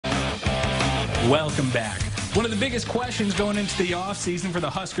Welcome back. One of the biggest questions going into the offseason for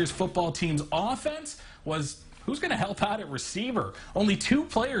the Huskers football team's offense was who's going to help out at receiver. Only two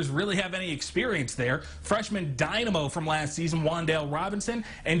players really have any experience there. Freshman dynamo from last season, Wan'Dale Robinson,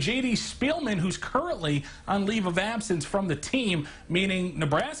 and J.D. Spielman, who's currently on leave of absence from the team, meaning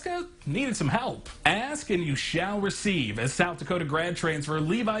Nebraska needed some help. Ask and you shall receive, as South Dakota grad transfer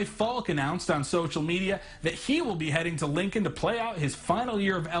Levi Falck announced on social media that he will be heading to Lincoln to play out his final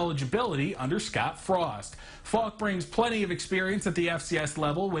year of eligibility under Scott Frost. Falck brings plenty of experience at the FCS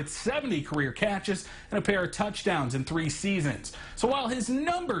level with 70 career catches and a pair of touchdowns in 3 seasons. So while his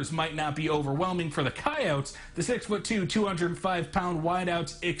numbers might not be overwhelming for the Coyotes, the 6'2", 205-pound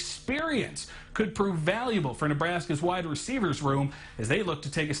wideout's experience could prove valuable for Nebraska's wide receivers room as they look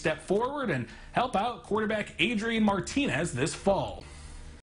to take a step forward and help out quarterback Adrian Martinez this fall.